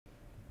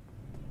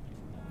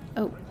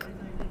oak.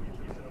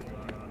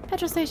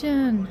 Petrol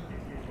station!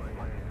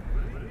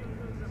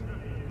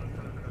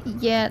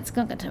 Yeah, it's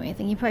not gonna tell me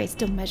anything. You probably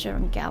still measure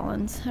in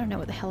gallons. I don't know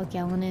what the hell a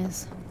gallon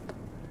is.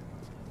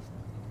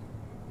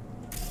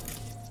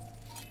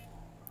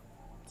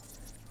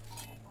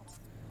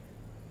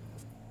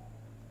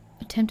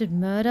 Attempted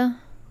murder?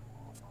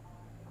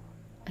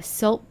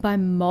 Assault by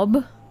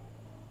mob?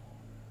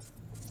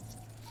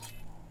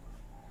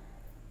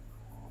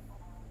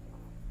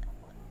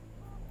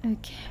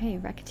 Okay,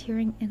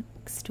 racketeering and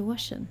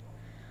extortion.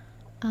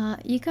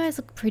 You guys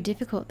look pretty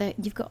difficult.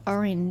 You've got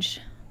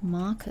orange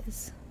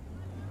markers.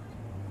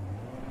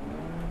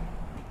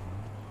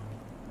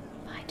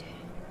 I do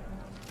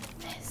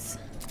this.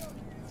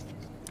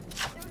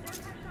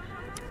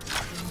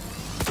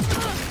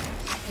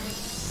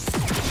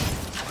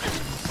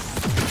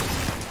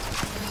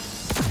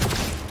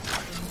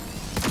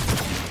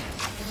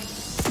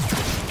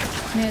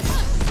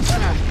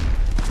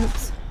 Missed.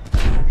 Oops.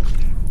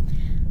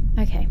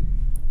 Okay.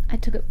 I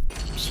took it.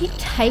 She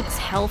takes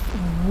health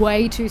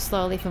way too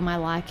slowly for my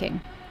liking.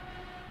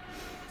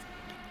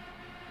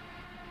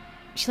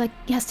 She like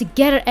has to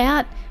get it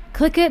out,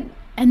 click it,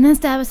 and then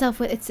stab herself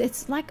with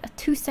it's like a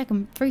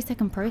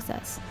 3-second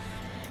process.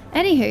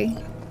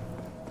 Anywho,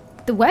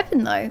 the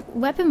weapon though,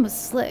 weapon was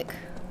slick.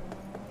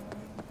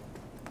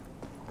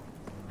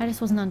 I just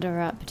wasn't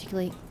under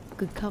particularly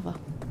good cover.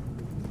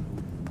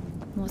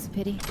 What's the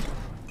pity?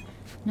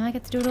 Now I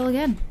get to do it all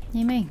again.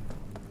 Yay me.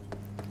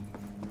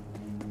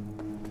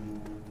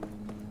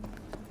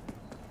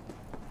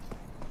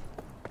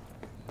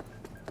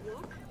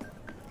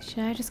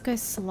 Should I just go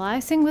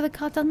slicing with a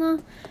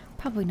katana?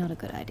 Probably not a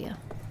good idea.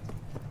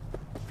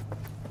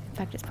 In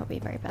fact, it's probably a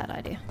very bad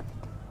idea.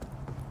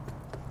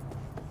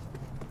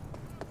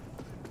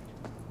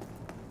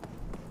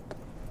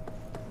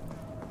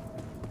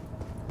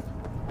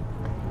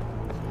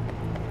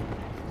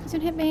 Please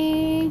don't hit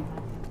me.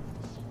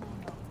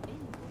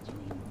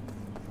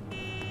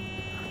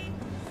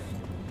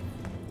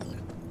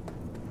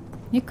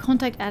 New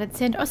contact added.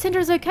 Sandra. Oh,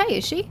 Sandra's okay,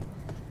 is she?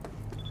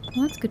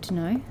 Well, that's good to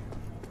know.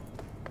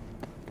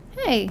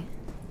 Hey.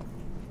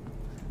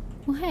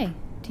 Well, hey.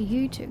 To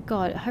you too.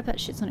 God, I hope that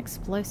shit's not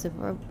explosive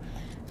or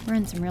we're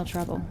in some real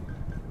trouble.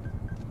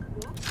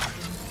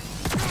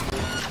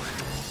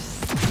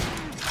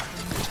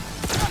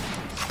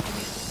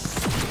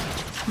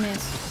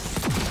 Miss.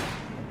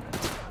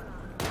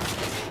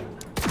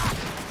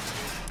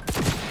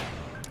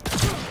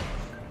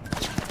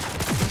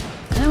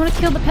 I don't want to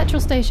kill the petrol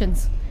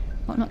stations.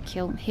 Well, not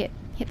kill, hit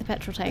the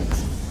petrol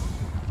tanks.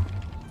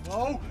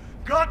 Oh,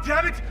 God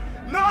damn it!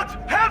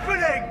 Not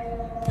happening!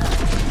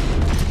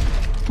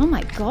 Oh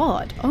my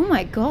god. Oh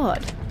my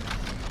god.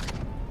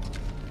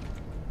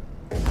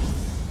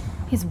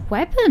 His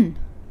weapon.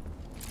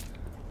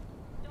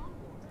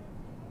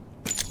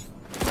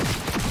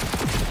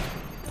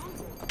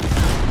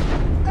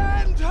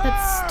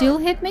 That still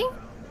hit me?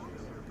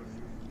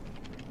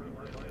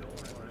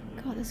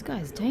 God, this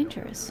guy's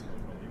dangerous.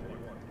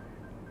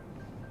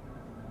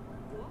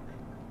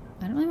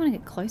 I don't really want to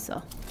get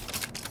closer.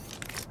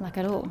 Like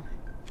at all.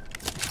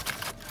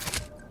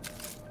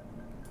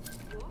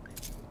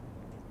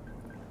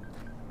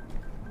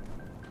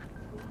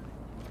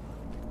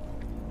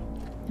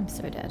 I'm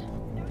so dead.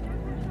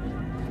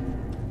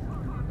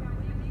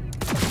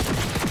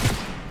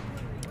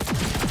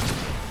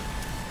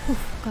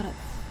 Oof, got it.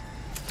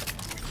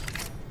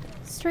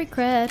 Street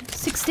cred.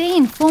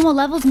 16! 4 more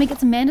levels, make it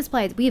some Mantis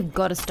blades. We have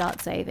got to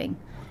start saving.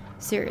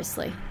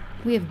 Seriously.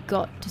 We have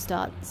got to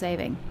start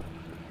saving.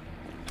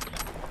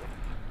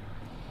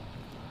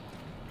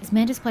 These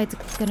Mantis blades are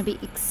going to be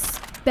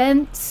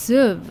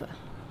expensive.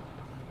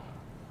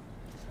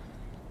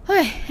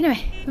 Okay,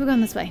 anyway, we're going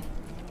this way.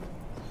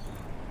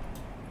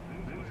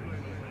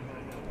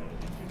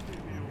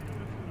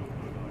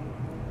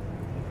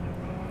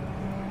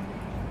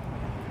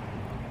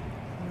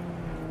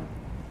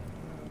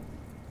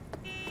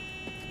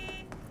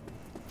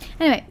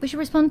 Anyway, we should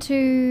respond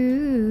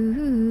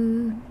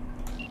to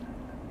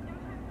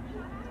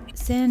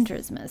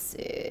Sandra's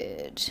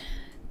message.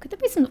 Could there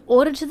be some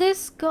order to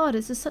this? God,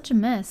 this is such a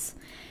mess.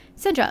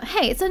 Sandra,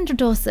 hey, it's Sandra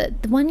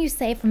Dorset, the one you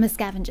saved from the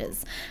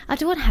scavengers.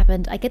 After what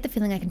happened, I get the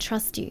feeling I can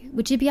trust you.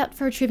 Would you be up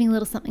for retrieving a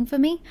little something for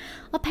me?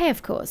 I'll pay,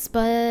 of course,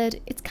 but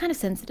it's kind of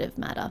sensitive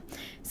matter,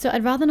 so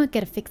I'd rather not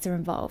get a fixer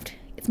involved.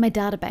 It's my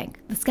data bank.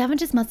 The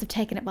scavengers must have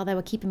taken it while they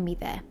were keeping me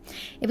there.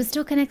 It was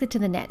still connected to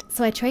the net,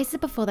 so I traced it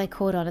before they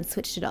caught on and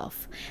switched it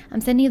off. I'm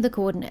sending you the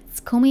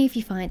coordinates. Call me if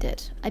you find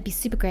it. I'd be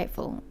super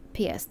grateful.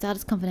 P.S.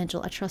 Data's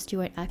confidential. I trust you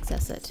won't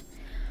access it.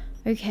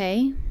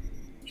 Okay.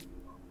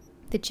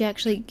 Did she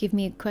actually give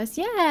me a quest?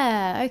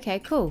 Yeah! Okay,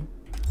 cool.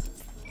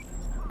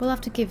 We'll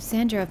have to give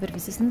Sandra a bit of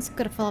assistance.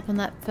 Got to follow up on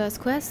that first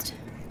quest.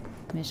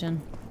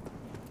 Mission.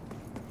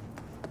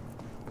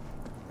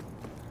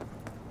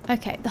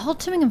 Okay, the whole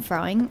toing and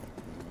froing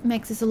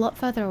makes this a lot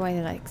further away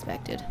than I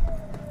expected.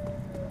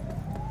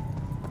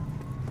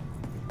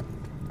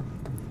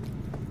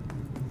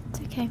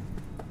 It's okay.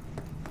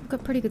 I've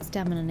got pretty good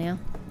stamina now.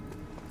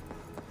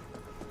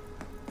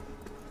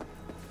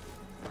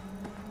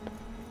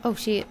 Oh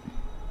shit.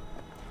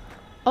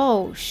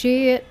 Oh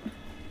shit.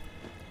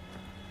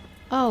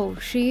 Oh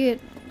shit.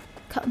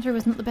 Cutting through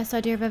was not the best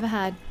idea I've ever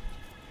had.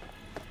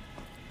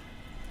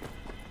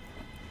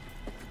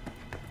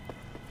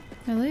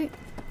 Really?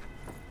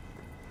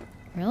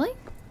 Really?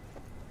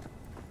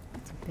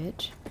 That's a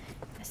bitch.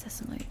 Yes, that's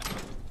some loot.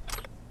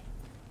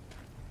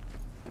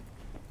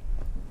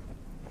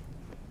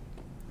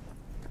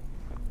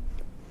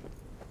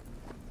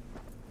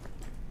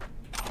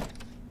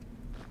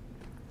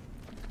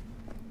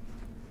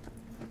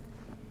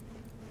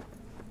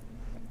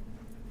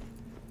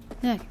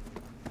 No.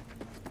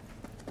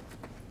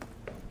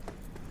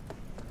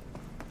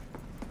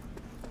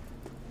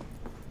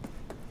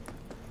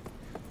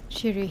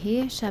 Shooter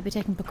here. Shall be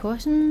taking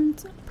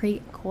precautions.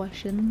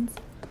 Precautions.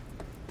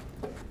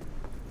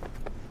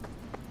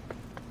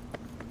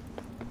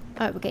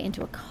 Oh, we'll get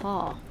into a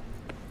car.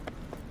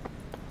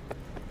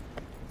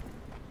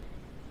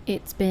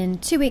 It's been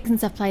 2 weeks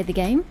since I've played the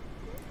game.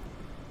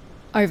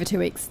 Over 2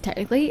 weeks,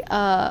 technically.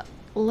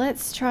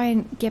 Let's try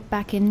and get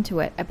back into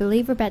it. I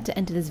believe we're about to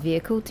enter this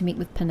vehicle to meet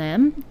with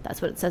Panam.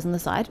 That's what it says on the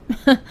side.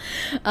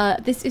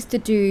 This is to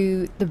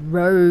do the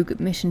rogue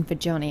mission for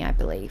Johnny, I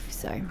believe,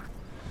 so...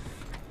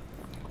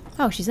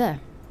 Oh, she's there.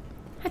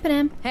 Hi,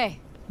 Panam. Hey.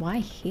 Why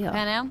here?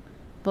 Panam?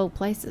 Of all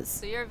places.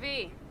 So you're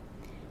V.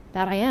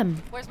 That I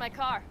am. Where's my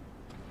car?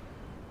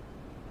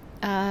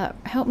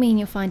 Help me and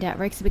you'll find out,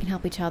 Rick, so we can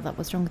help each other.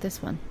 What's wrong with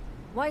this one?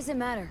 Why does it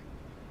matter?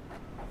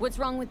 What's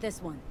wrong with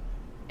this one?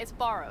 It's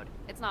borrowed.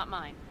 It's not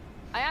mine.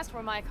 I asked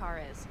where my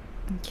car is.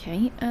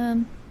 Okay,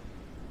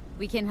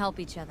 We can help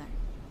each other.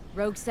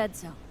 Rogue said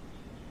so.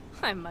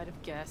 I might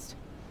have guessed.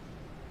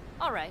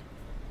 All right.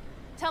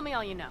 Tell me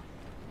all you know.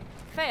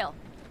 Fail,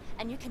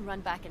 and you can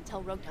run back and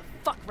tell Rogue to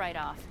fuck right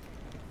off.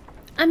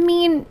 I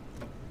mean,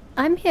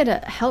 I'm here to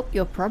help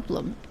your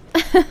problem.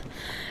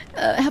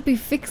 Help you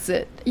fix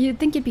it. You'd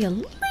think you'd be a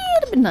little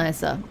bit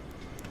nicer.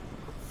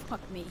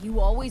 Fuck me, you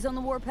always on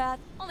the warpath?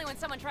 Only when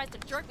someone tries to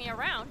jerk me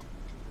around.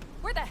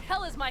 Where the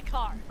hell is my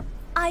car?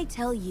 I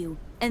tell you,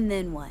 and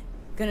then what?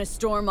 Gonna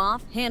storm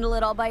off, handle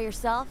it all by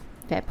yourself?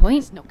 Fair point.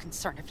 It's no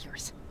concern of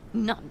yours.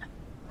 None.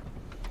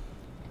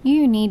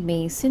 You need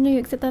me. Sooner you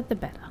accept that, the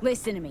better.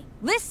 Listen to me.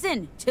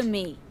 Listen to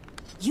me!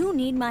 You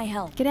need my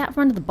help. Get out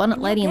from under the bonnet,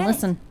 You'll lady, and get it.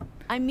 listen.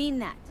 I mean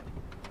that.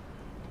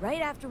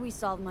 Right after we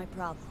solve my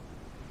problem.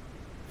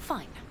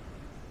 Fine.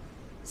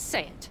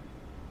 Say it.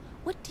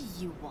 What do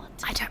you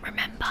want? I don't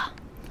remember.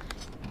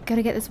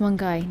 Gotta get this one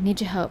guy.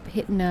 Need your help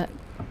hitting a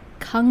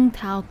Kung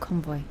Tao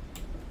convoy.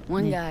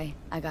 One guy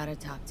I gotta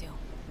talk to.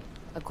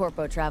 A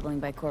corpo traveling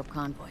by corp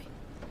convoy.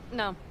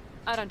 No,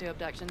 I don't do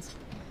abductions.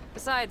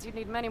 Besides, you'd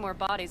need many more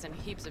bodies and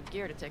heaps of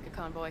gear to take a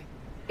convoy.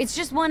 It's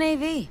just one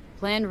AV.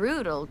 Planned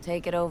route'll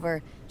take it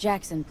over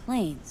Jackson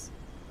Plains.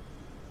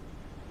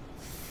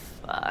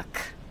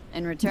 Fuck.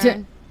 In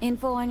return,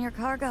 info on your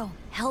cargo.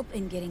 Help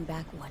in getting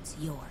back what's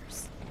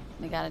yours.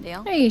 We got a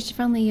deal? Hey, she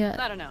finally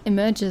I don't know.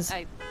 emerges.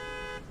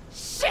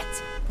 Shit!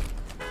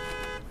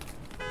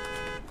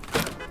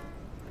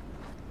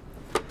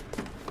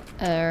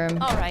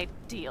 Alright,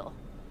 deal.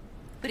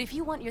 But if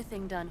you want your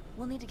thing done,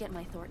 we'll need to get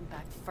my Thornton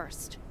back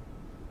first.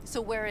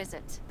 So where is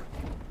it?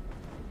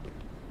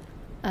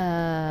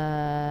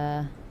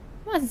 Why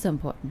is it so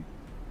important?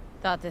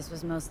 Thought this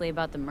was mostly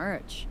about the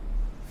merch.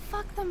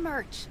 Fuck the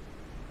merch.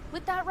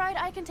 With that ride,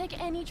 I can take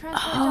any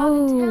transport job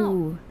in town.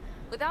 Oh,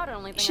 Without it,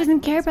 only thing she I doesn't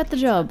can care is about the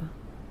pizza. job.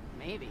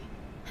 Maybe.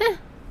 Huh,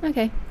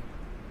 okay.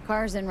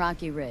 Cars in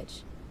Rocky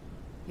Ridge.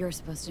 You're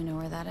supposed to know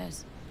where that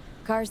is.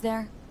 Cars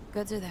there,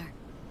 goods are there.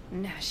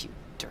 Nash, you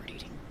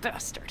dirt-eating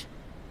bastard.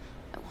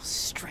 I will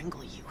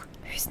strangle you.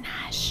 Who's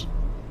Nash?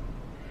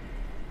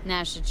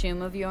 Nash a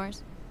chum of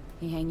yours?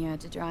 He hang you out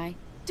to dry?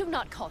 Do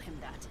not call him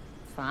that.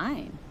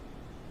 Fine.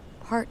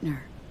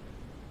 Partner.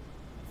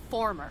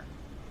 Former.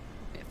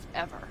 If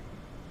ever.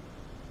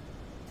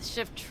 The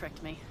shift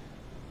tricked me.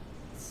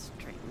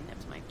 Straight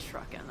nipped my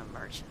truck and the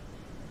merch.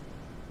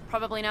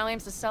 Probably now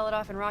aims to sell it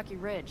off in Rocky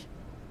Ridge.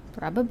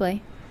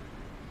 Probably.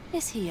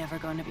 Is he ever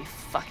going to be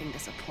fucking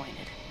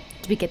disappointed?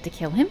 Do we get to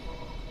kill him?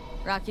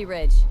 Rocky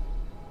Ridge.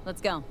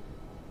 Let's go.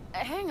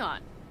 Hang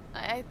on.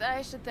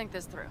 I should think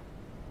this through.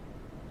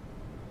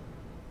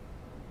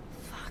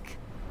 Fuck.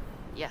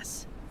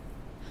 Yes.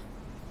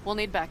 We'll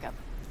need backup.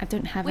 I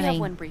don't have We any. have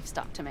one brief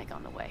stop to make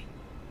on the way.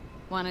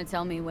 Wanna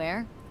tell me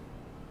where?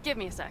 Give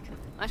me a sec.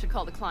 I should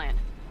call the client.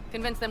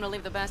 Convince them to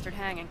leave the bastard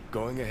hanging.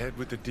 Going ahead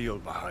with the deal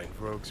behind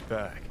Rogue's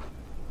back.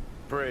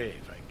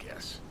 Brave, I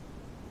guess.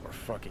 Or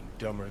fucking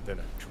dumber than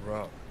a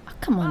drum. Oh,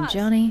 come on, Boss,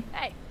 Johnny.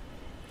 Hey.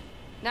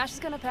 Nash is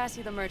gonna pass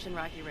you the merch in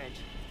Rocky Ridge.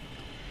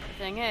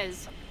 The thing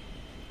is,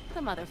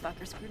 the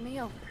motherfucker screwed me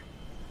over.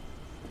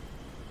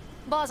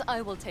 Boss,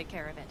 I will take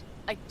care of it.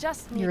 I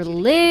just need You're a you to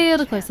give me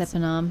little a close, chance.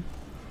 Epanam.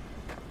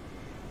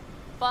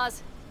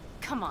 Boz,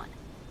 come on.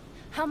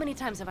 How many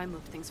times have I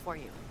moved things for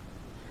you?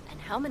 And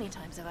how many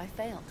times have I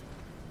failed?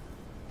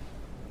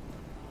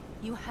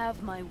 You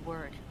have my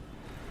word.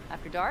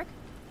 After dark?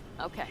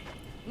 Okay.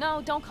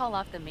 No, don't call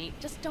off the meet.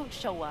 Just don't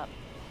show up.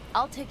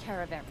 I'll take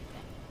care of everything.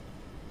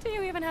 Do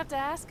you even have to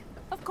ask?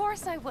 Of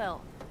course I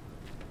will.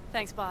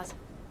 Thanks, boss.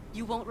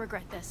 You won't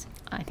regret this.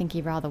 I think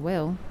he rather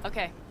will.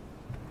 Okay.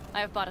 I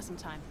have bought us some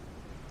time.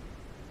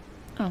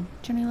 Oh,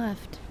 Johnny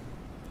left.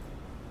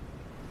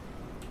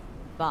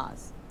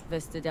 Boss.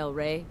 Vista Del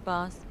Rey,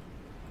 boss.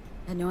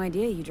 Had no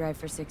idea you drive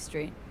for 6th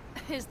Street.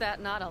 Is that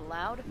not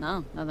allowed?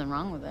 No, nothing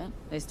wrong with it.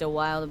 They still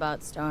wild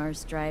about stars,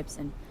 stripes,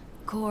 and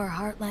core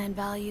heartland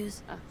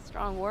values.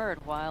 Strong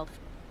word, wild.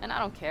 And I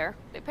don't care.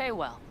 They pay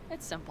well.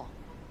 It's simple.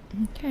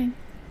 Okay.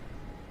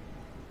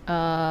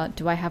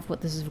 Do I have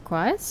what this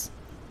requires?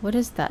 What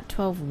is that?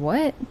 12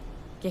 what?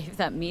 Gave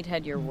that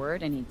meathead your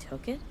word and he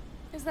took it?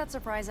 Is that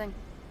surprising?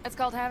 It's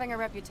called having a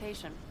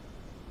reputation.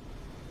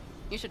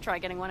 You should try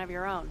getting one of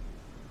your own.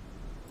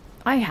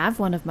 I have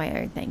one of my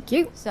own, thank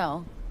you.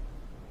 So,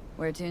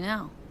 where to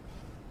now?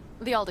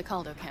 The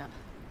Aldecaldo camp.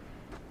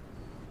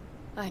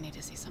 I need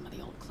to see some of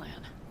the old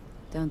clan.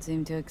 Don't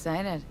seem too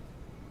excited.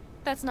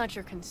 That's not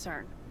your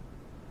concern.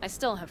 I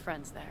still have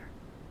friends there.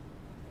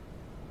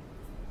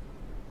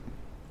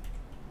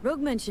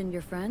 Rogue mentioned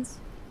your friends.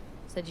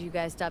 Said you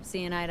guys stopped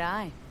seeing eye to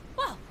eye.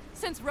 Well,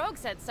 since Rogue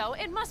said so,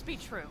 it must be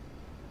true.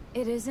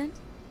 It isn't?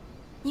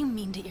 You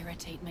mean to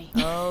irritate me.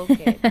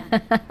 Okay,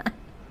 then.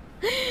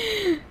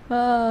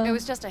 It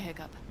was just a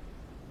hiccup.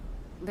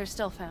 They're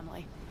still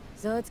family.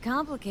 So it's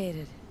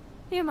complicated.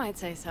 You might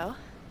say so.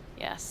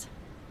 Yes.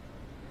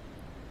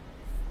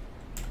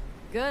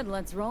 Good,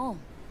 let's roll.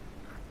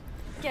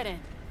 Get in.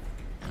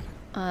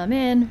 I'm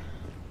in.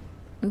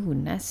 Ooh,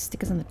 nice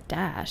stickers on the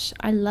dash.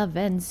 I love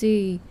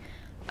NZ.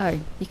 Oh,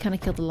 you kind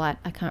of killed the light.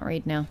 I can't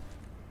read now.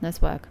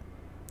 Nice work.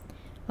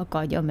 Oh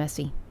god, you're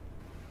messy.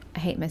 I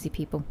hate messy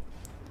people.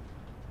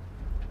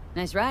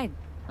 Nice ride.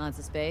 Lots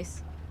of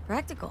space.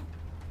 Practical.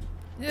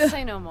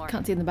 Say no more.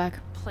 Can't see in the back.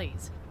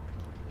 Please.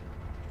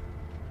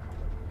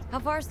 How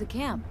far's the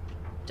camp?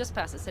 Just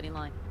past the city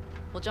line.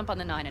 We'll jump on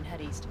the 9 and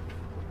head east.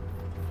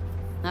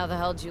 How the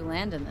hell did you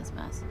land in this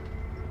mess?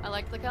 I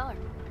liked the color.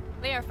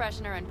 The air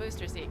freshener and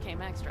booster seat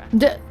came extra.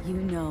 You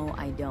know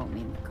I don't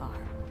mean the car.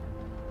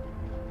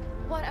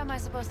 What am I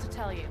supposed to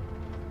tell you?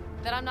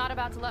 That I'm not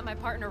about to let my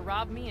partner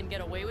rob me and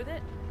get away with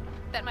it?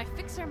 That my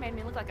fixer made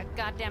me look like a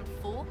goddamn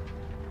fool?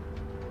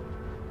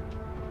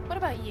 What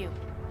about you?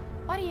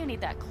 Why do you need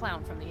that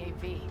clown from the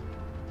AV?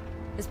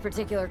 This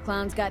particular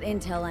clown's got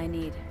intel I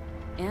need.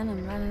 And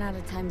I'm running out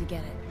of time to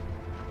get it.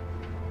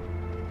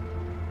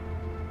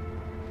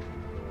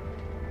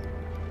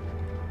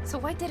 So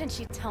why didn't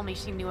she tell me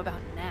she knew about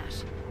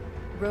Nash?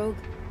 Rogue,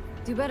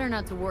 do better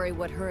not to worry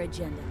what her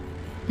agenda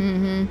might be.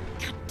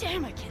 Mm-hmm. God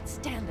damn, I can't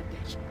stand the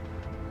bitch.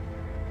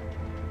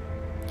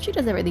 She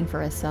does everything for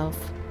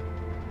herself.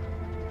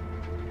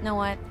 Know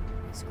what?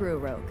 Screw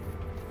Rogue.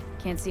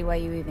 Can't see why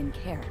you even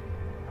care.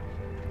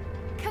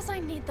 Because I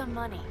need the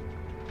money.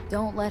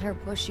 Don't let her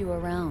push you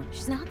around.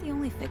 She's not the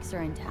only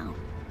fixer in town.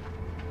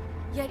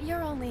 Yet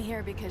you're only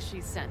here because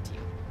she sent you.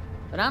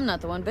 But I'm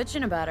not the one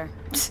bitching about her.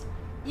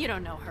 You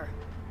don't know her.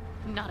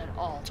 Not at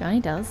all. Johnny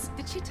does.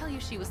 Did she tell you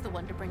she was the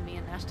one to bring me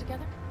and Nash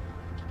together?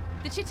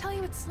 Did she tell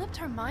you it slipped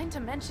her mind to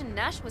mention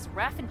Nash was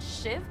Raff and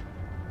Shiv?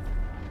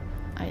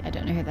 I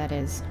don't know who that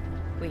is.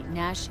 Wait,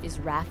 Nash is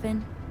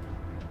Raffin?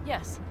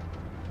 Yes.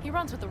 He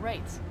runs with the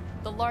Wraiths,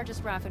 the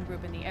largest Raffin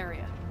group in the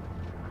area.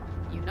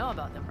 You know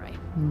about them, right?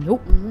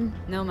 Nope.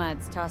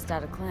 Nomads tossed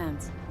out of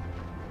clans.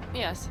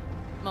 Yes,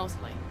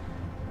 mostly.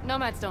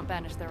 Nomads don't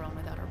banish their own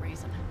without a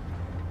reason.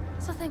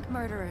 So think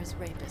murderers,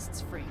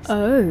 rapists, freaks.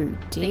 Oh,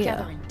 They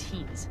gather dear. in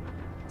teams.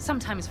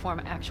 Sometimes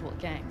form actual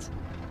gangs.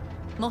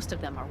 Most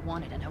of them are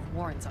wanted and have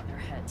warrants on their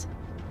heads.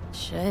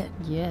 Shit.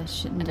 Yeah,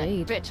 shit And that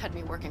indeed. bitch had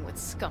me working with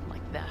scum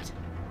like that.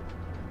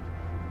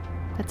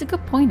 That's a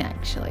good point,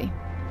 actually.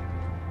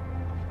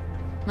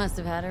 Must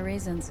have had her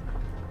reasons.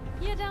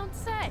 You don't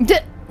say.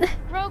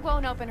 Rogue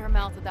won't open her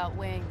mouth without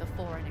weighing the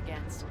for and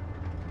against.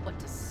 What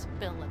to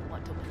spill and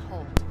what to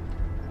withhold.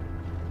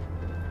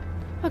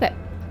 Okay,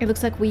 it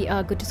looks like we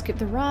are good to skip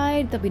the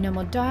ride. There'll be no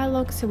more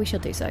dialogue, so we shall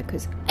do so,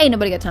 because ain't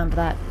nobody got time for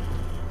that.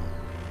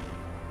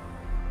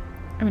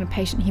 I'm an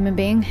impatient human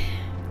being.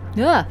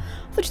 Yeah,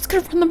 I just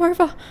could have run them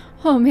over.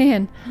 Oh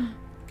man.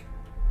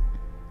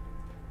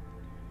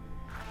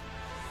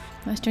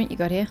 Nice joint you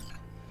got here.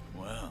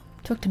 Well,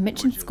 Talk to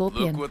Mitch and would you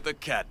Scorpion. look what the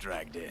cat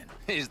dragged in.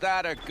 Is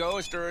that a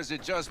ghost or is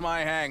it just my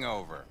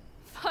hangover?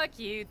 Fuck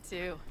you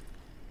too.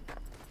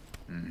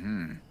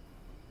 And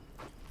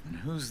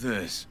who's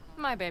this?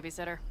 My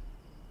babysitter.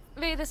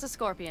 V, this is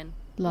Scorpion.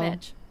 Lol.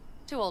 Mitch.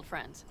 2 old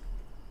friends.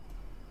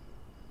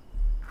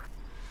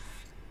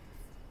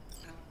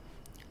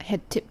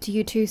 Head tip to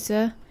you too,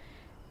 sir.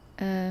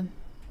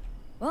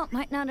 Well,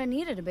 might not have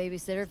needed a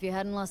babysitter if you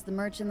hadn't lost the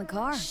merch in the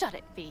car. Shut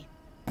it, V.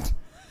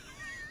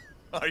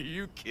 Are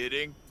you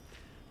kidding?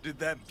 Did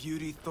that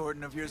beauty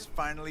Thornton of yours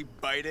finally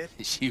bite it?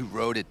 She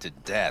rode it to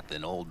death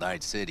in Old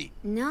Night City.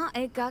 Nah,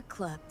 it got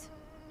clipped.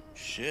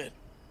 Shit.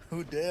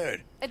 Who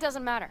dared? It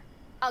doesn't matter.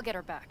 I'll get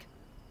her back.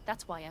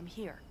 That's why I'm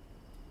here.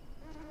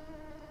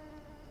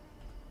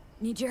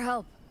 Need your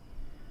help.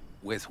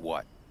 With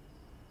what?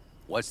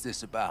 What's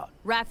this about?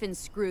 Raffin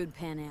screwed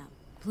Pan Am.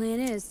 Plan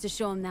is to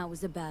show him that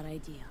was a bad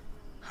idea.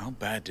 How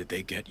bad did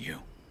they get you?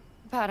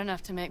 Bad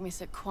enough to make me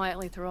sit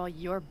quietly through all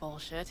your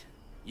bullshit.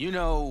 You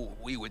know,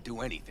 we would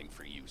do anything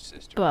for you,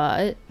 sister.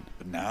 But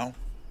But now?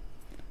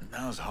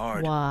 Now's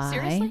hard. why?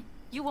 Seriously?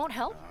 You won't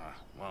help?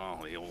 Well,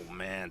 the old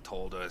man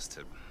told us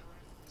to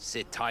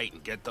sit tight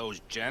and get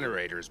those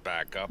generators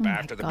back up Oh my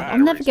after the God. batteries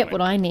I'll never get went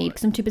what I kaput. need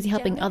because I'm too busy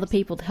helping other Generators?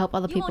 people to help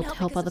other You people won't to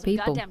help because other of some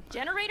people. Goddamn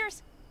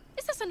generators?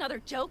 Is this another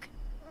joke?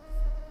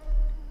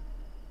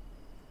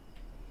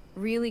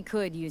 Really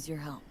could use your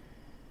help.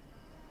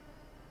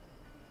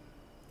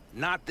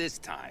 Not this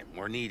time.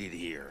 We're needed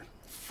here.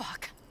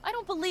 Fuck. I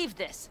don't believe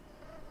this.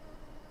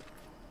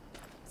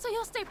 So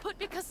you'll stay put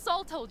because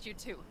Saul told you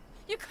to.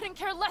 You couldn't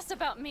care less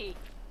about me.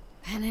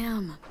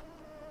 Panam.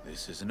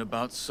 This isn't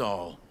about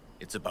Saul.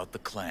 It's about the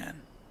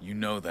clan. You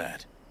know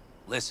that.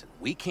 Listen,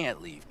 we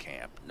can't leave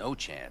camp. No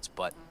chance.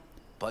 But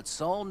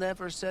Saul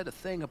never said a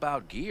thing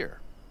about gear.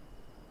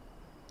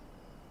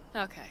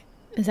 Okay.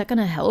 Is that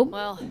gonna help?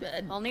 Well,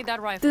 I'll need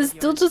that rifle There's of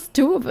still yours. just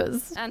two of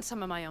us. And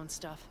some of my own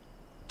stuff.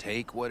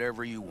 Take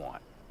whatever you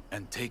want.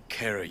 And take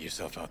care of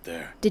yourself out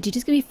there. Did you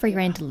just give me free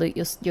reign to loot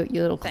your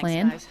little Thanks,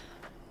 clan? guys.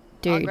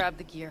 I'll Dude, grab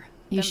the gear.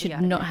 you then be should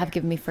outta not here. have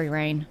given me free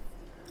reign.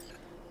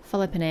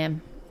 Follow Panam.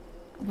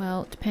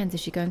 Well, it depends.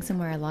 Is she going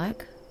somewhere I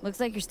like? Looks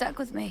like you're stuck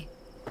with me.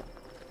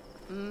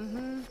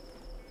 Mm-hmm.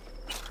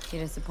 You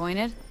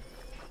disappointed?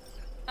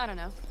 I don't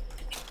know.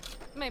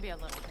 Maybe a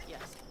little,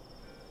 yes.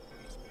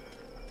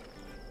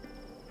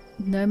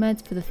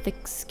 Nomads for the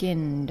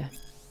thick-skinned.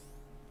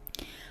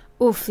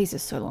 Oof, these are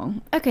so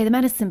long. Okay, the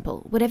matter's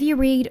simple. Whatever you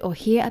read or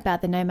hear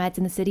about the nomads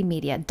in the city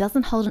media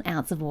doesn't hold an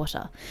ounce of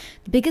water.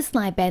 The biggest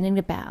lie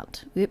bandied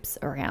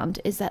around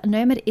is that a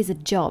nomad is a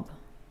job.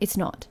 It's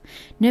not.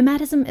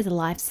 Nomadism is a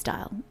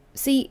lifestyle.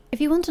 See,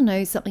 if you want to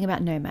know something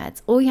about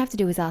nomads, all you have to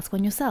do is ask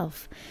one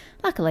yourself.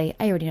 Luckily,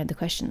 I already know the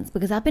questions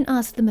because I've been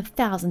asked them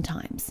 1,000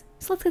 times.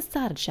 So let's get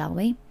started, shall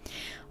we?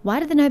 Why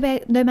did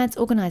the nomads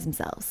organize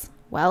themselves?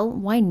 Well,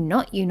 why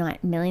not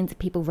unite millions of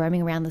people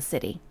roaming around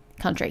the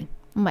country?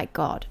 Oh my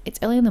god, it's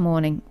early in the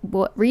morning.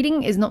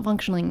 Reading is not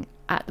functioning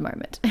at the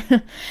moment.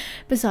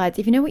 Besides,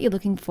 if you know what you're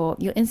looking for,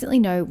 you'll instantly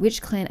know which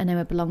clan a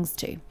nomad belongs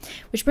to.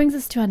 Which brings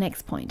us to our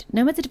next point.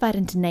 Nomads are divided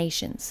into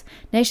nations.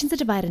 Nations are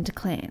divided into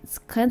clans.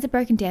 Clans are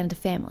broken down into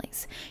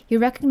families. You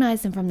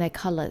recognize them from their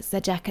colours, their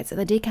jackets, and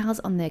the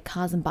decals on their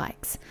cars and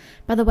bikes.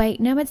 By the way,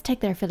 nomads take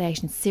their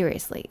affiliation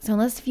seriously, so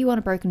unless if you want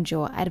a broken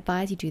jaw, I'd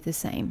advise you do the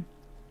same.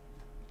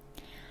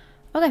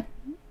 Okay.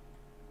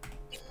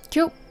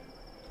 Cool.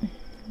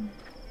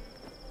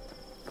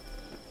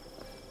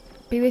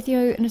 Be with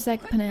you in a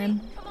sec, Panam.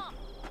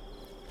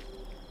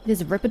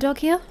 There's a Ripper dog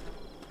here?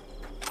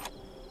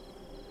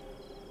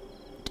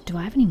 Do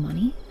I have any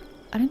money?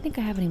 I don't think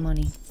I have any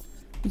money.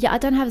 Yeah, I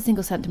don't have a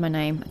single cent to my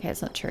name. Okay,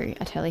 it's not true.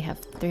 I totally have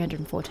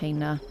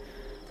 314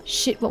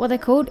 shit, what were they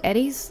called?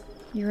 Eddies?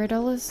 Euro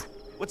dollars?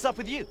 What's up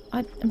with you?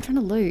 I'm trying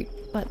to loot,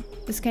 but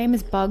this game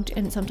is bugged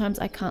and sometimes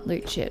I can't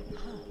loot shit.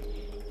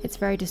 It's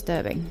very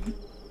disturbing.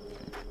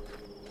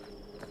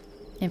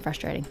 And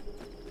frustrating.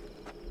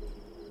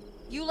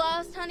 You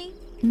lost, honey?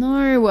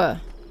 No! I'm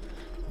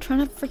trying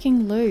to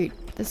freaking loot.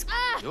 This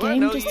Do I game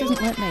know just you?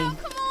 doesn't let me.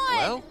 Come on!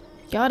 Well,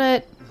 Got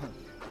it!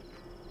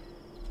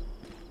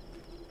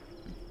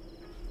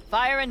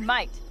 Fire and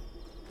might.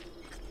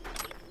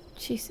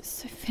 Jesus,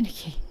 so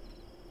finicky.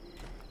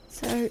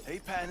 So, Hey,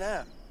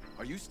 Panam,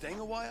 are you staying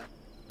a while?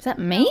 is that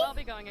me? I'll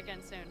be going again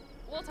soon.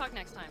 We'll talk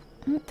next time.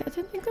 I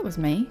don't think that was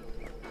me.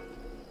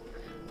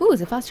 Ooh,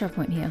 there's a fast travel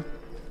point here.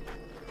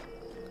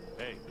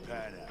 Hey,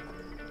 Panam.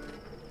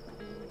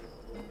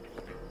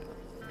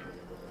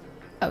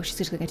 Oh, she's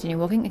just gonna continue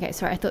walking? Okay,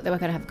 sorry, I thought they were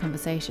gonna have a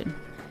conversation.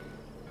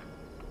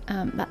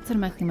 That's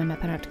automatically my map,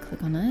 I don't have to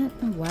click on it.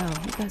 Oh wow,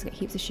 you guys got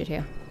heaps of shit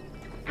here.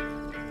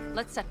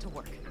 Let's set to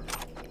work.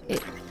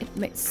 It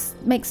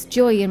makes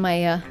joy in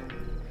my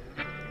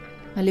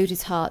my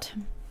looter's heart.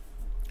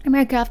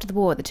 America after the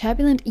war, the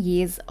turbulent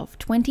years of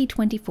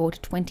 2024 to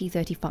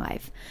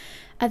 2035.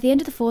 At the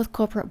end of the Fourth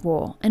Corporate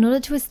War, in order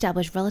to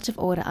establish relative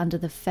order under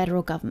the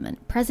federal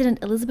government,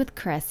 President Elizabeth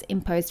Kress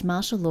imposed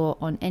martial law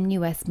on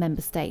NUS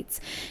member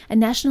states and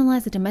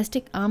nationalized the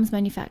domestic arms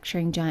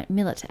manufacturing giant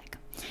Militech.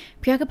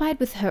 Preoccupied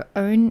with their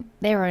own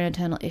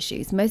internal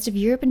issues, most of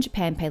Europe and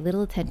Japan paid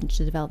little attention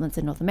to developments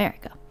in North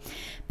America.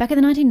 Back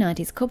in the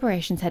 1990s,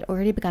 corporations had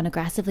already begun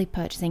aggressively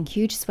purchasing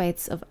huge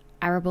swathes of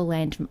arable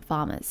land from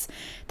farmers.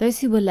 Those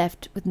who were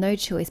left with no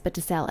choice but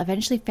to sell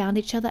eventually found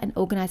each other and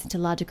organized into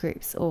larger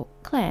groups, or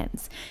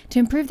clans, to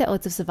improve their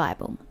odds of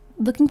survival.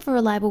 Looking for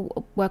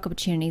reliable work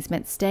opportunities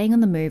meant staying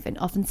on the move and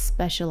often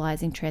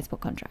specializing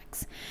transport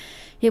contracts.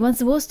 Yet once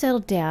the war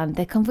settled down,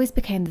 their convoys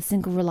became the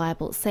single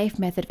reliable, safe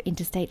method of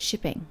interstate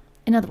shipping.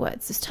 In other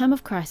words, this time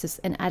of crisis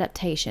and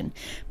adaptation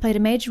played a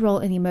major role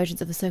in the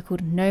emergence of the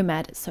so-called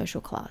nomad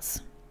social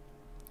class.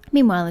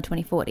 Meanwhile, in the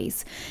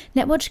 2040s,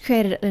 Netwatch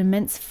created an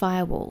immense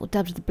firewall,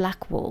 dubbed the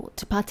Black Wall,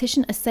 to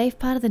partition a safe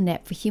part of the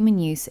net for human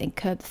use and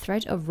curb the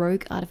threat of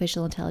rogue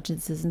artificial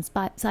intelligences in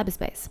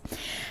cyberspace.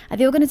 At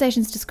the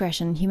organization's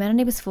discretion,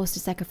 humanity was forced to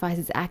sacrifice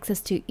its access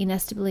to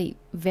inestimably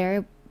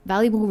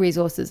valuable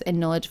resources and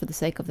knowledge for the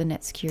sake of the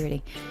net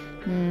security.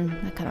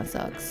 That kind of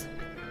sucks.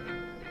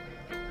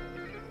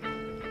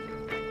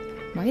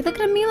 Why are you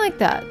looking at me like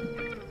that?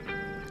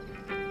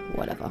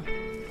 Whatever.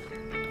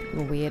 A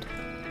little weird.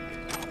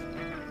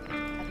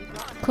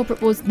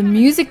 Corporate Wars the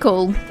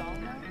musical.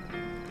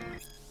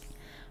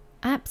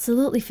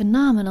 Absolutely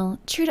phenomenal.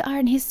 True to art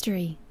and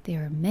history,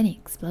 there are many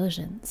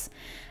explosions.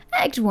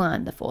 Act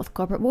 1, the Fourth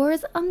Corporate War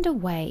is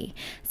underway.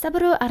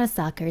 Saburo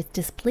Arasaka is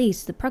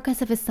displeased with the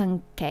progress of his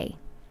son Kei,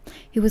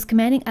 who was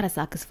commanding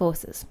Arasaka's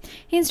forces.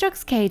 He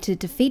instructs Kei to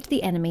defeat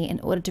the enemy in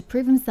order to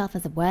prove himself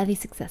as a worthy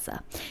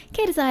successor.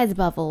 Kei desires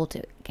above all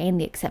to gain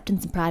the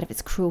acceptance and pride of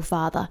his cruel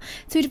father,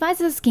 so he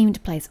devises a scheme to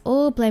place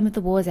all blame of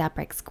the war's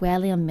outbreak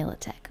squarely on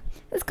Militech.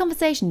 This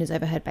conversation is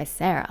overheard by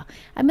Sarah,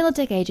 a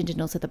Militech agent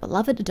and also the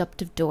beloved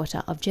adoptive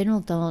daughter of General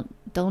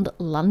Donald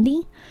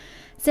Lundy.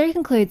 Sarah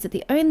concludes that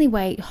the only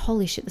way,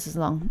 holy shit this is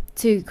long,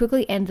 to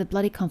quickly end the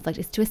bloody conflict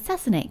is to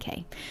assassinate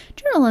Kei.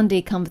 General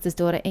Lundy comforts his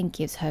daughter and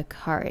gives her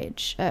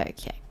courage.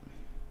 Okay.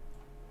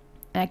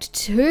 Act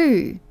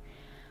 2.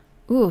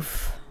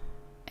 Oof.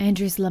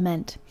 Andrew's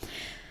lament.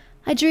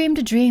 I dreamed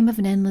a dream of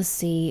an endless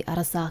sea,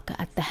 Arasaka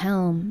at the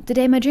helm.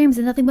 Today my dreams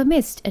are nothing but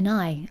mist, and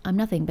I'm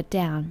nothing but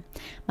down.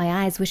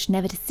 My eyes wish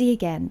never to see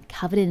again,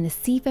 covered in a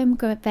seafoam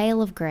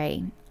veil of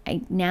grey.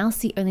 I now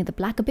see only the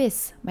black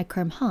abyss, my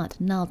chrome heart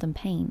gnarled in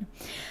pain.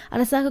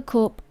 Arasaka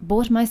Corp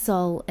bought my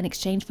soul in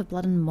exchange for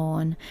blood and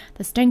mourn.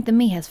 The strength in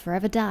me has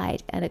forever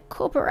died, and a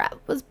corporate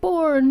was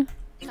born.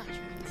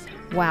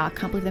 Wow, I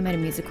can't believe they made a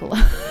musical.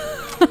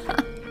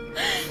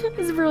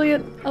 It's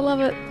brilliant. I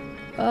love it.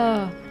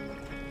 Oh.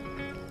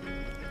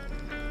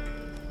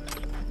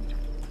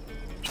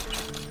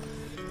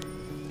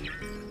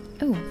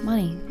 Oh,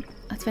 money.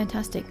 That's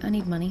fantastic. I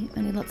need money.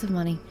 I need lots of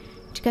money.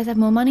 Do you guys have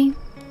more money?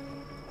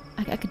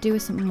 I could do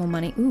with some more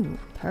money. Ooh,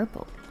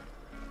 purple.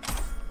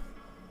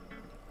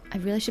 I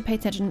really should pay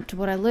attention to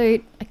what I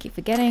loot. I keep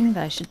forgetting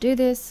that I should do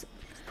this.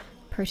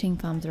 Protein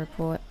farms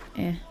report.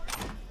 Eh.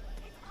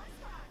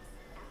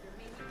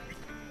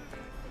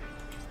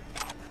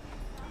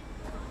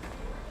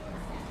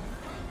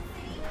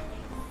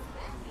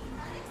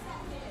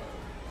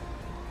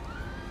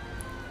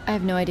 I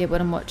have no idea what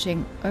I'm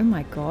watching. Oh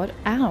my god.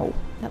 Ow.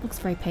 That looks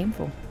very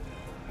painful.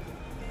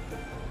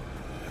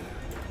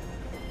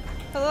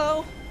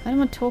 Hello? I don't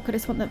want to talk, I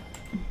just want the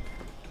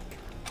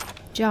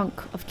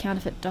junk of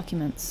counterfeit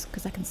documents,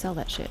 because I can sell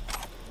that shit.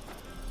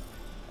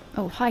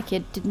 Oh, hi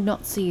kid, did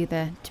not see you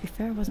there. To be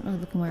fair, I wasn't really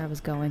looking where I was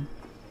going.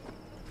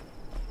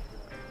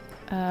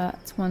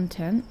 It's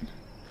 110.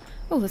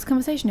 Oh, there's a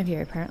conversation of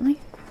here, apparently.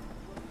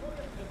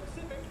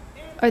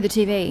 Oh, the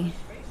TV.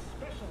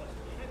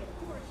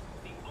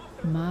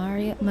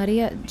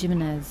 Maria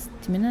Jimenez.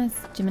 Jimenez?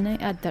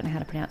 I don't know how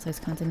to pronounce those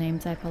kinds of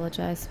names, I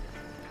apologize.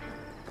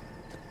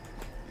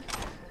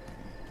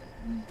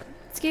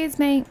 Excuse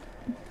me.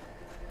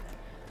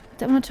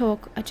 Don't want to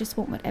talk. I just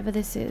want whatever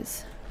this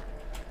is.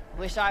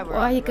 Wish I were.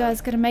 Why are you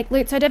guys gonna make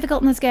loot so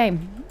difficult in this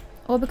game?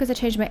 Or because I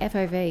changed my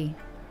FOV?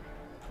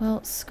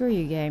 Well, screw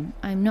you, game.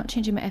 I'm not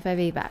changing my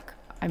FOV back.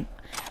 I'm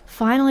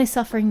finally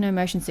suffering no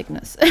motion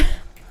sickness.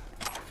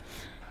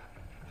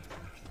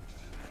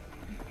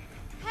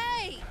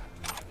 Hey!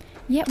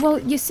 Yeah, well,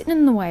 you're sitting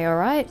in the way,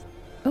 alright?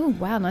 Oh,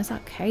 wow, nice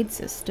arcade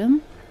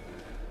system.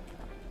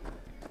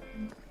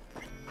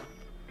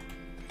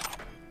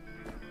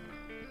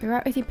 Be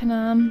right with you,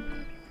 Panam.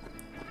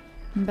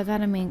 And by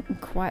that I mean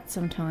quite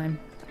some time.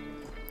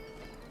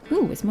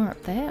 Ooh, there's more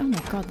up there. Oh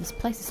my god, this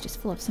place is just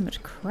full of so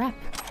much crap.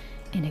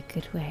 In a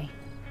good way.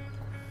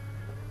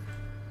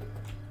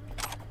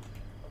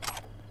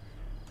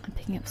 I'm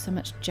picking up so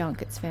much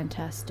junk, it's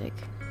fantastic.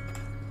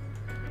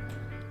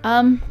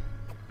 I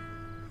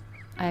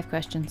have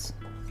questions.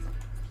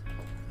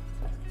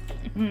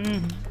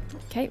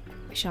 Okay,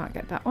 we shan't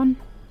get that one.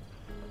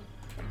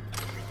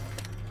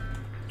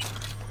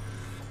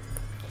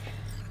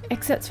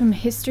 Excerpts from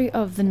History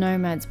of the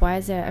Nomads. Why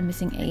is there a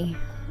missing E?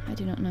 I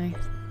do not know.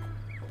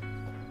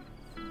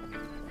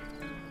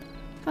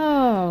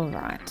 Oh,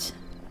 right.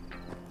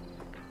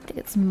 I think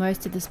it's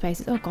most of the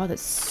spaces. Oh god,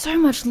 there's so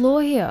much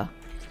lore here.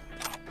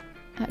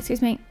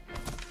 Excuse me.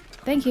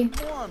 Thank you.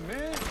 Come on,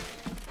 man.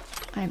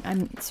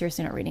 I'm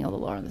seriously not reading all the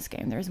lore in this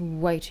game. There is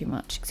way too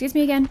much. Excuse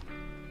me again.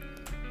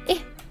 Eh.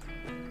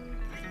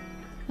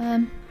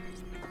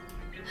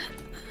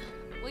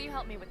 Will you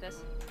help me with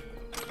this?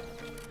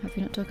 Hope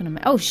you're not talking to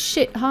me. Oh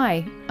shit,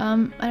 hi.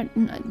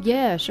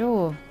 Yeah,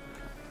 sure.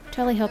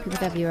 Totally help you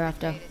with whatever you're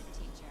after.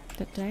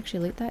 Did I actually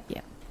loot that?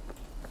 Yeah.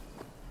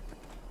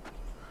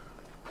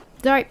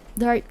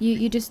 Sorry,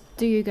 you just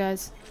do you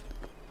guys.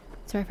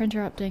 Sorry for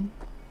interrupting.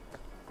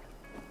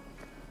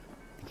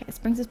 Okay, this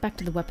brings us back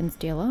to the weapons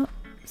dealer.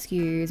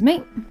 Excuse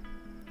me.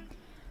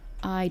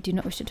 I do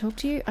not wish to talk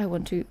to you. I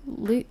want to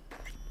loot.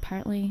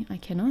 Apparently, I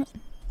cannot.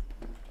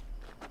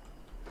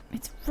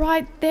 It's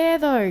right there,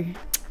 though.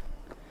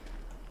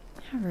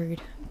 How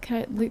rude.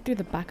 Can I loot through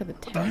the back of the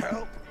tent?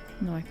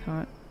 No, I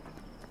can't.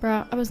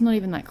 Bruh, I was not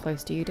even that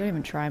close to you. Don't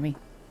even try me.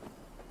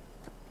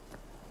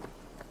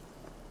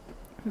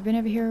 Have we been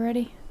over here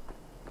already?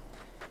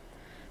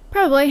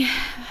 Probably.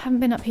 Haven't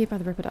been up here by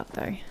the Ripper Duck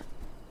though.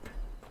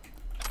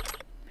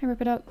 Hey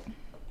Ripper Duck.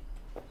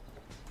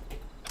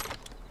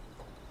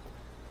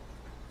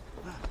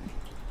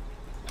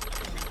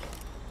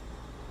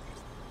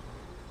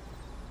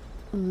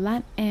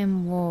 Lat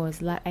AM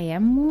Wars. Lat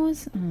AM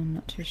Wars? Oh, I'm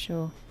not too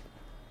sure.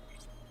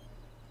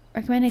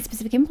 Recommend any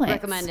specific implants?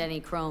 Recommend any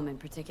chrome in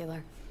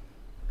particular.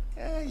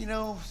 You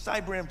know,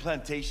 cyber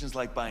implantation's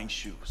like buying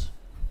shoes.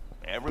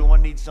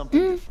 Everyone needs something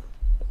different.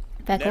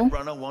 Cool.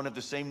 Netrunner won't have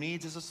the same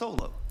needs as a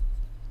solo.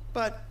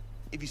 But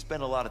if you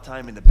spend a lot of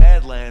time in the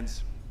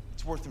Badlands,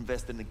 it's worth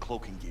investing in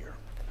cloaking gear.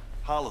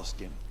 Hollow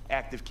skin,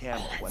 active camo,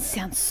 That whatever.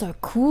 sounds so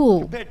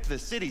cool. Compared to the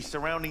city,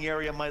 surrounding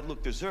area might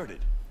look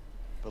deserted.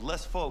 But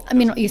less folk. I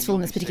mean, not doesn't useful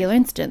in you'll this be particular safe.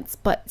 instance,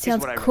 but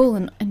sounds what I cool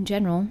in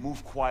general.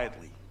 Move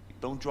quietly.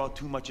 Don't draw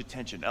too much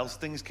attention, else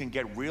things can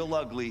get real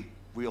ugly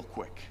real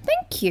quick.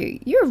 Thank you.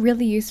 You're a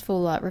really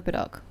useful Ripper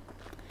Duck.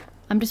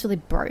 I'm just really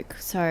broke,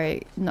 so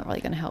not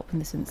really going to help in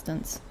this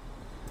instance.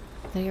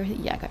 Yeah, I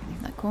got everything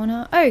in that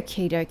corner.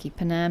 Okie dokie,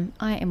 Panam.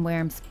 I am where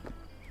I'm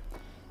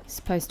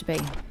supposed to be.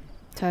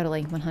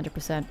 Totally,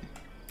 100%.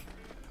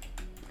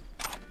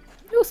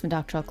 Ooh, some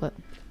dark chocolate.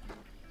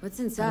 What's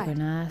That'll inside? go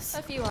nice.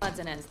 A few odds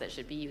and ends that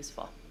should be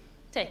useful.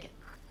 Take it.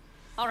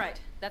 All right,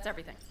 that's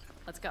everything.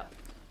 Let's go.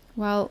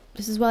 Well,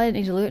 this is why I didn't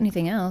need to loot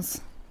anything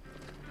else.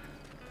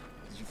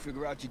 Did you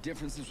figure out your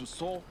differences with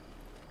Saul?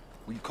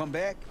 Will you come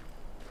back?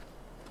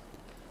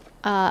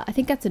 I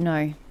think that's a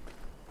no.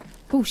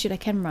 Oh shit, I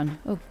can run.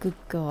 Oh good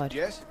god.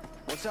 Yes?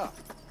 What's up?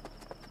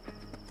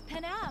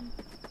 Panam,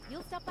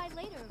 you'll stop by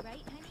later,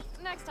 right, honey?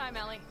 Next time,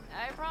 Ellie.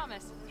 I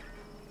promise.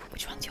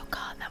 Which one's your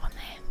car? That one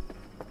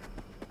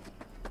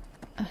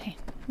there. Okay.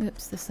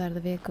 Oops, this side of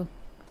the vehicle.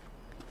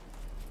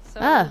 So,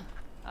 Ah.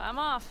 I'm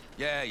off.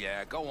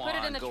 Yeah, go on.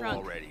 Put it in the go trunk.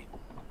 already.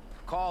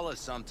 Call us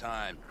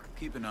sometime.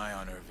 Keep an eye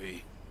on her,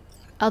 V.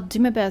 I'll do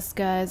my best,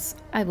 guys.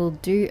 I will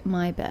do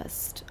my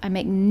best. I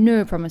make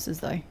no promises,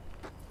 though.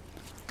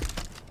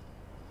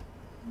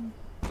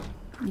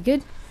 You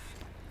good?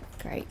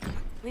 Great.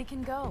 We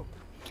can go.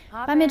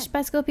 Bye, Mitch.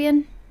 Bye,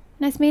 Scorpion.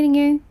 Nice meeting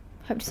you.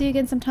 Hope to see you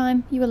again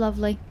sometime. You were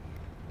lovely.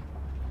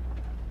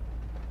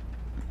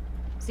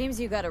 Seems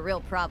you got a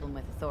real problem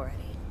with authority.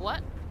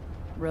 What?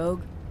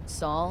 Rogue?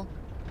 Saul?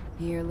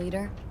 Your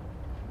leader?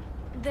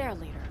 Their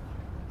leader.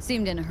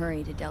 Seemed in a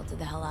hurry to Delta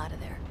the hell out of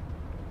there.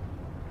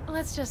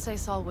 Let's just say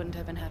Saul wouldn't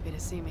have been happy to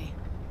see me.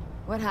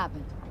 What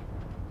happened?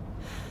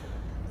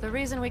 The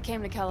reason we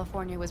came to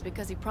California was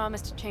because he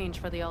promised change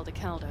for the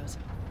Aldecaldos.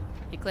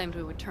 He claimed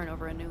we would turn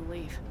over a new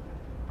leaf.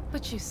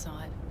 But you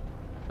saw it.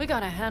 We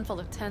got a handful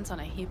of tents on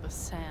a heap of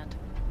sand.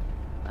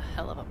 A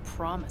hell of a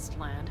promised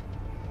land.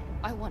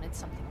 I wanted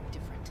something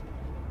different.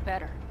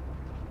 Better.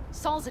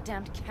 Saul's a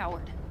damned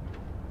coward.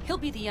 He'll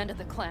be the end of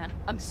the clan,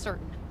 I'm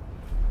certain.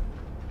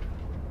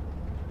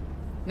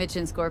 Mitch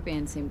and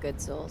Scorpion seem good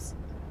souls.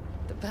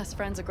 The best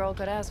friends a girl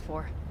could ask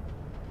for.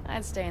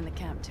 I'd stay in the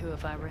camp too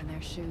if I were in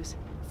their shoes.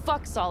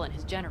 Fuck Saul and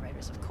his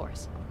generators, of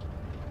course.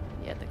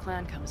 Yet the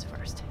clan comes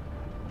first.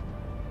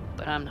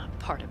 But I'm not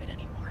part of it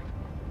anymore.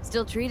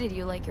 Still treated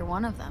you like you're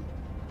one of them.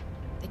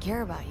 They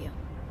care about you.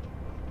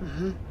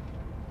 Mm-hmm.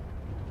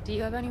 Do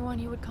you have anyone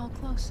you would call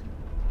close?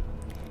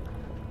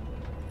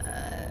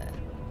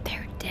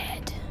 They're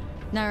dead.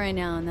 Not right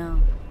now, no.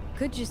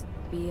 Could just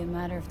be a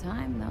matter of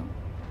time, though.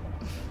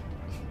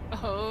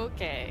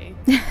 Okay.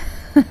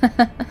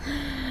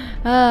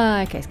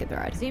 Okay, skip the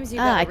ride. Seems you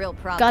got a real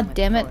problem God with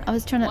damn it. authority. I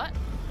was trying to... What?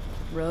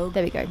 Rogue?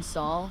 There we go.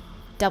 Saul?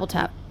 Double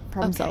tap.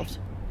 Problem Okay. solved.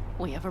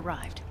 We have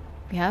arrived.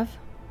 We have?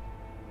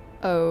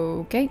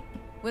 Okay.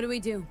 What do we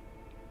do?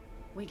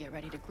 We get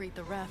ready to greet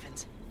the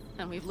Raffins.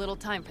 And we've little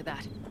time for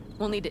that.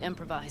 We'll need to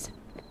improvise.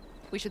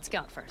 We should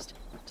scout first,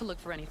 to look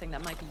for anything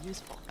that might be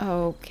useful.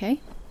 Okay.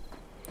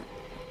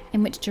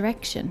 In which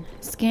direction?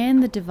 Scan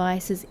the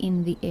devices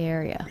in the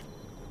area.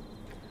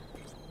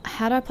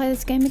 How do I play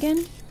this game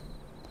again?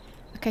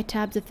 Okay,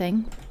 tab's a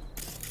thing.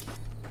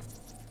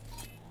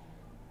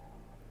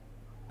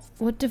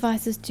 What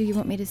devices do you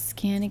want me to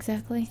scan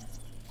exactly?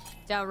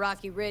 Down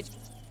Rocky Ridge.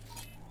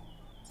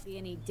 Be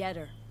any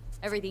deader.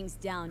 Everything's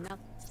down. Nothing.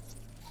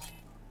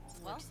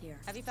 Well, Here.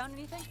 have you found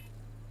anything?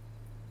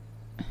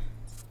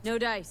 No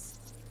dice.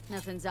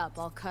 Nothing's up.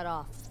 All cut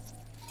off.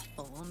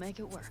 Well, we'll make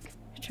it work.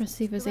 I'm trying to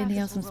see if there's The anything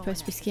rabbits else I'm will roll supposed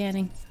to be next.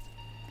 scanning.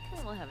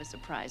 We'll have a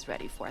surprise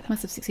ready for them.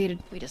 Must have succeeded.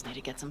 We just need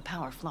to get some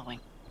power flowing.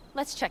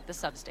 Let's check the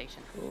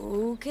substation.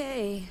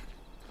 Okay.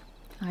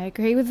 I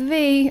agree with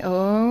V.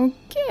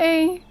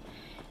 Okay.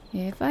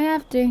 If I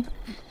have to.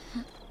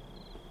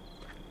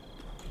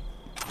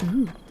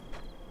 Ooh.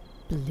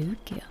 Blue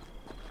gear.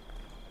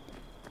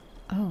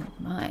 Oh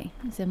my.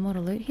 Is there more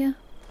to loot here?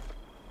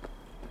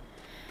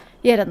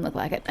 Yeah, it doesn't look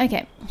like it.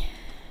 Okay.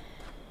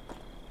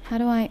 How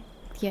do I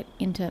get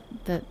into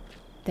the...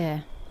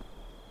 there?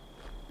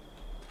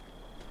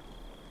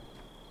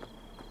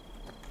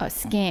 Oh,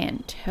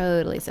 scan.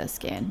 Totally says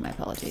scan. My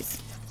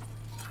apologies.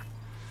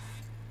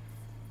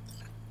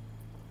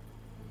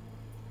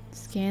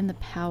 Scan the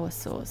power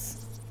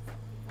source.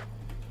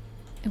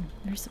 Oh,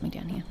 there's something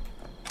down here.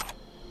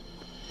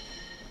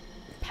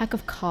 Pack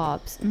of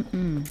carbs.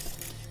 Found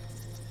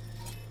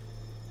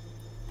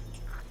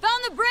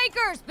the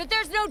breakers, but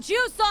there's no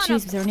juice on them.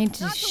 Jeez, was there a need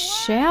to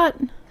shout?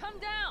 Come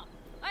down.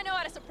 I know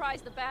how to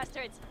surprise the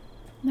bastards.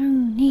 No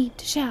need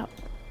to shout.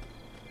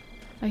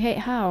 Okay,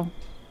 how?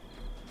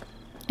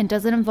 And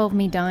does it involve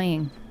me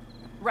dying?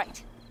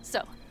 Right.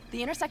 So,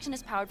 the intersection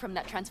is powered from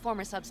that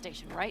transformer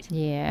substation, right?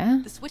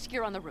 Yeah. The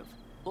switchgear on the roof.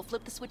 We'll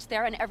flip the switch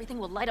there and everything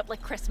will light up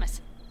like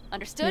Christmas.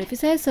 Understood? If you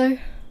say so.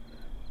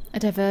 A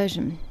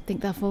diversion.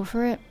 Think they'll fall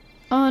for it?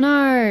 Oh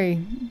no!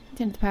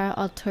 Tend to the power,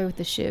 I'll tow with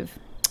the shiv.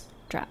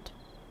 Drat.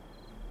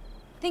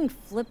 Think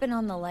flipping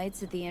on the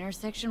lights at the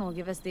intersection will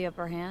give us the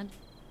upper hand?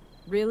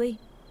 Really?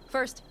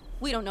 First,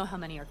 we don't know how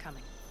many are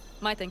coming.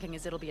 My thinking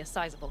is it'll be a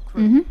sizable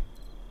crew.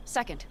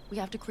 Second, we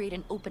have to create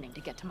an opening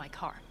to get to my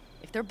car.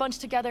 If they're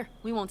bunched together,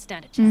 we won't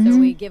stand a chance. So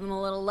we give them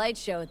a little light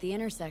show at the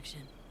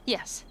intersection.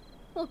 Yes.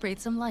 We'll breathe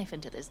some life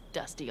into this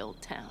dusty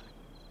old town.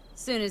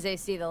 Soon as they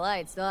see the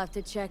lights, they'll have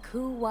to check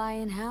who, why,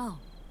 and how.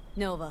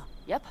 Nova.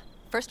 Yep.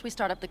 First we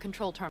start up the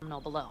control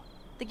terminal below.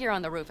 The gear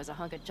on the roof is a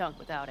hunk of junk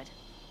without it.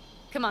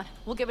 Come on,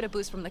 we'll give it a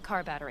boost from the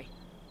car battery.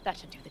 That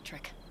should do the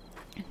trick.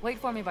 Wait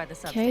for me by the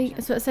substation.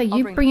 Okay, so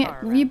you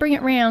bring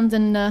it round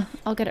and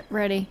I'll get it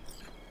ready.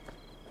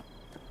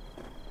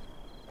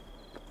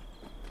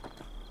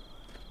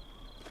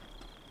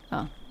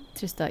 Oh,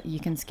 it's just that you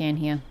can scan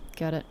here.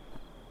 Got it.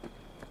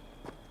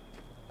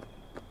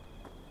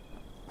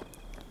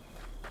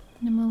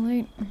 Minimal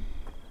loot.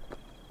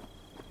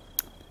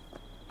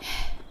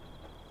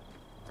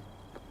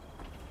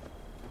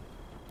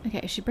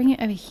 Okay, I should bring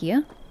it over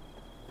here.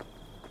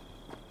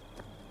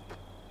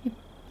 Yep,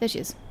 there she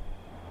is.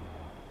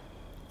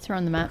 It's her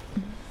on the map.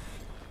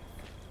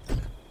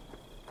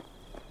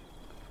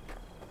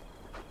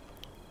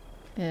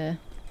 Yeah.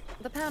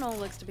 The panel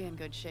looks to be in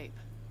good shape.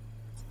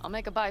 I'll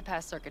make a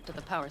bypass circuit to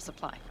the power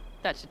supply.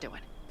 That should do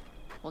it.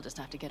 We'll just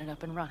have to get it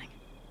up and running.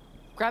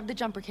 Grab the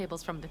jumper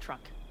cables from the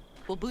trunk.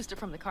 We'll boost it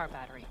from the car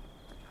battery.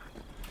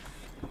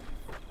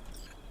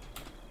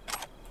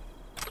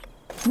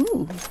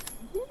 Ooh,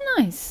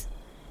 nice.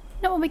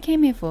 Not what we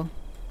came here for.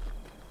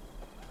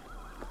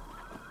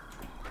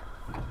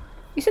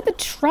 You said the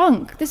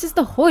trunk. This is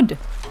the hood.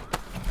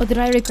 Or did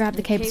I already grab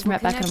the cables from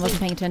right back and I wasn't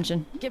paying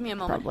attention? Give me a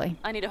moment. Probably.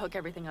 I need to hook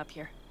everything up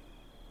here.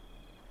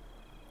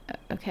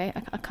 Okay,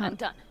 I can't. I'm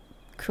done.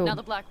 Cool. Now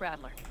the Black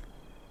Rattler.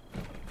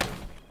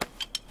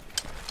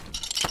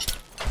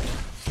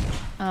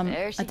 I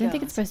don't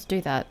think it's supposed to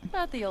do that.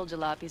 But the old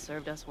jalopy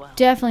served us well.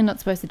 Definitely not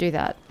supposed to do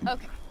that.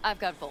 Okay, I've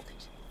got voltage.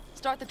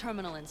 Start the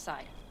terminal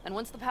inside. And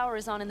once the power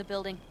is on in the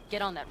building,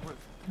 get on that roof.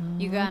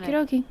 You got it.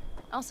 Okie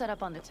I'll set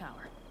up on the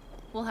tower.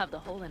 We'll have the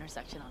whole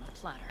intersection on a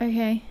platter.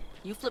 Okay.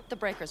 You flip the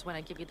breakers when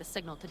I give you the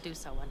signal to do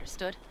so,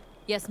 understood?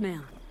 Yes,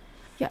 ma'am.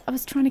 Yeah, I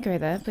was trying to go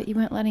there, but you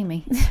weren't letting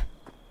me.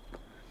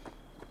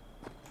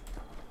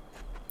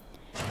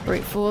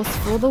 Brute force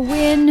for the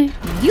win.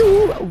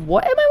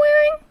 What am I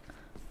wearing?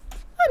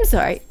 I'm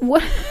sorry.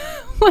 What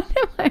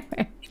am I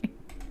wearing?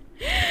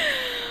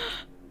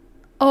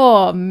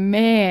 Oh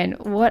man,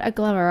 what a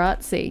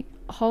glamorazzi.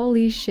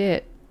 Holy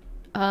shit.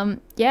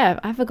 Yeah,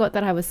 I forgot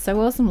that I was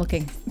so awesome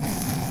looking.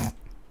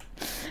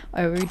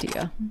 Oh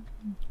dear.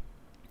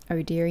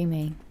 Oh dearie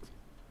me.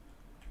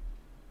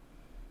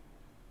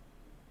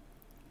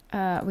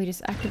 We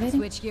just activating?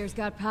 Switchgear's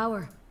got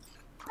power.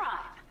 Prime.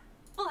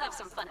 We'll have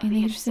some fun.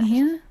 Anything interesting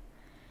here?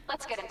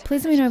 Let's get into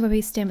Please let me know where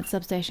we stand at the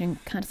substation.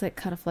 Can't just like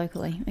cut off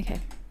locally. Okay.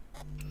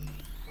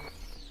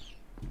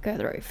 Go to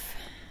the roof.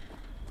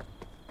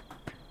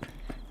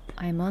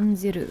 I'm on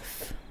the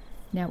roof.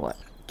 Now what?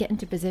 Get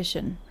into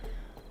position.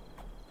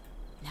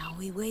 Now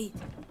we wait.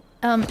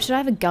 Should I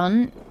have a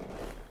gun?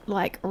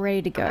 Like,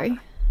 ready to go?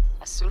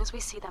 As soon as we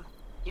see them,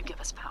 you give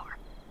us power.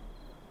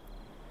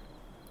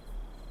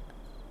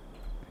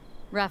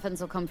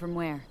 Raffens will come from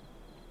where?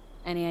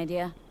 Any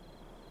idea?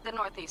 The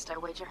northeast, I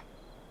wager.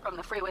 From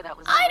the freeway that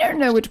was... I don't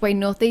know which way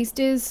northeast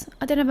is.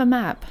 I don't have a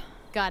map.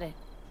 Got it.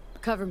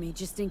 Cover me,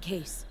 just in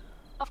case.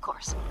 Of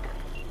course.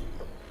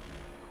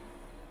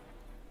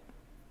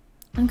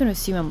 I'm gonna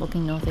assume I'm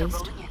looking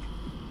northeast.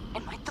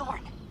 And my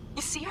thorn.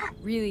 You see her?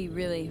 Really,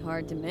 really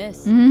hard to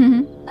miss.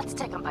 Let's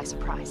take them by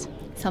surprise.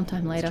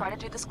 Sometime later. Let's try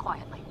to do this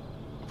quietly.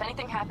 If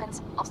anything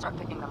happens, I'll start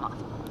picking them off.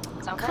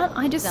 Sound good? Can't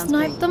I just Sounds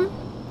snipe great. them?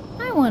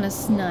 I want to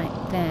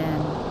snipe them.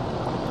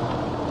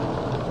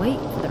 Wait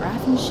for the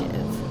Raffen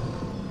Shiv.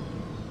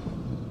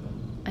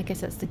 I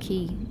guess that's the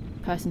key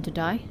person to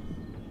die.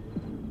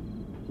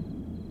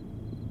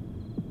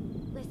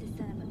 Where's the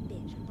son of a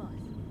bitch, boss?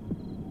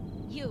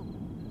 You,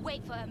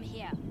 wait for him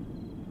here.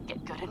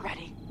 Get good and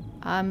ready.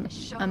 I'm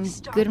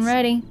starts good and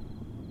ready.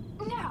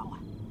 Now.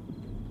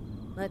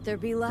 Let there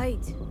be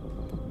light.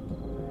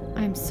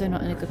 I'm so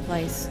not in a good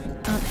place.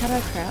 How do I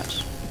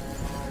crouch?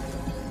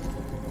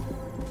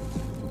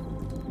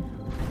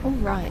 All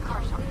right.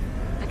 Car shop.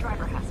 The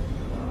driver has it.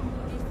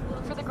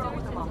 Look for the girl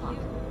with the mohawk.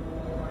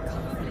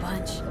 Call for a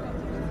bunch.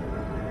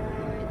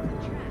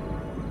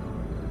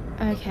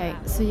 Okay,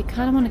 so you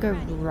kind of want to go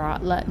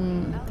right,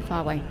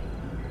 far away.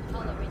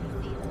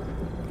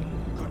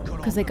 Good cut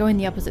because they go in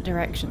the opposite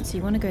direction, so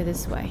you want to go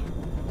this way.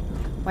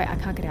 Wait, I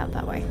can't get out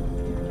that way.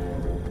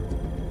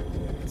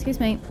 Excuse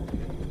me.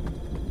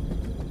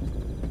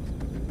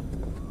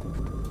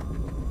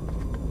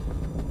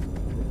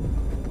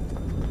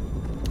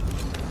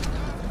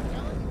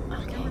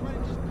 Okay.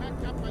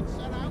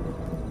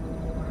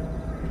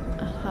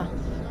 Uh-huh.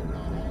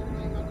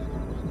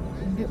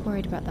 I'm a bit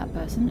worried about that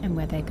person and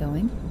where they're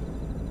going.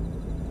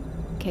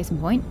 Case in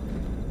point.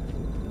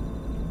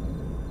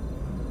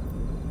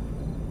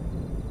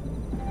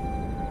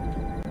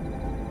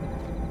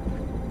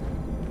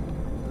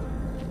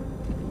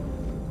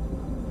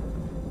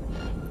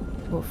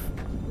 Oof.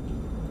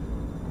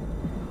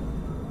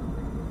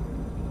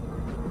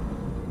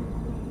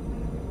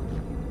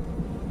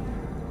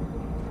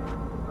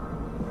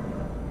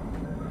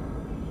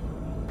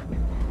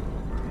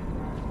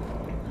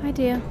 Hi,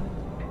 dear.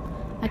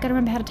 I gotta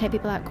remember how to take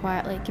people out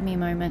quietly. Give me a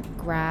moment.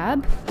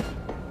 Grab.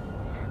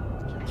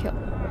 Kill.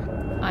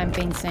 I'm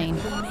being seen.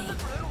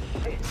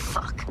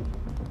 Fuck.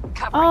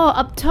 Oh,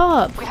 up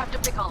top. We have to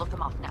pick all of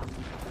them off now.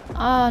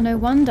 Oh, no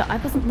wonder. I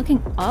wasn't looking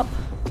up.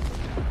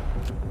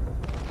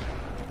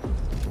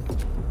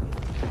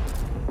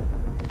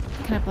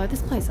 Can I blow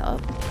this place up?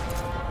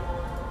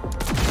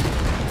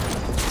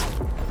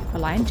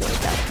 Well, I enjoyed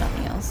that, if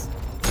nothing else.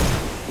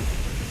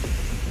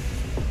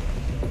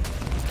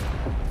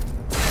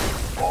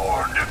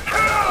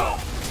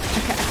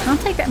 Okay, I can't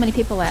take that many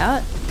people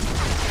out.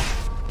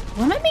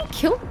 What am I being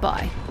killed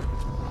by?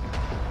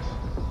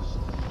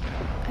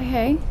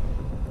 Okay.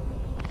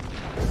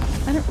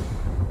 I don't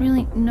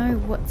really know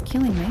what's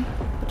killing me,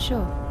 but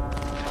sure.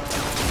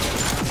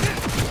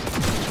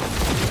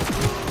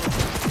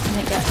 I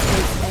think that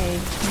is a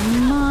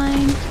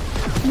mine.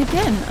 And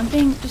again, I'm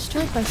being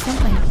destroyed by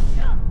something.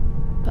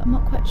 But I'm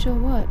not quite sure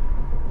what.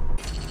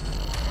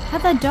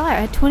 How'd I die?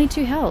 I had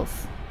 22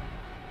 health.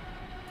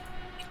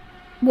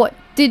 What?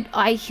 Did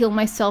I heal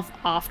myself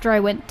after I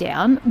went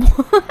down?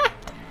 What?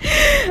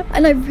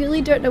 And I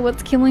really don't know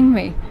what's killing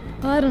me.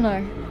 I don't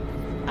know.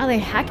 Are they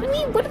hacking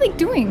me? What are they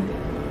doing?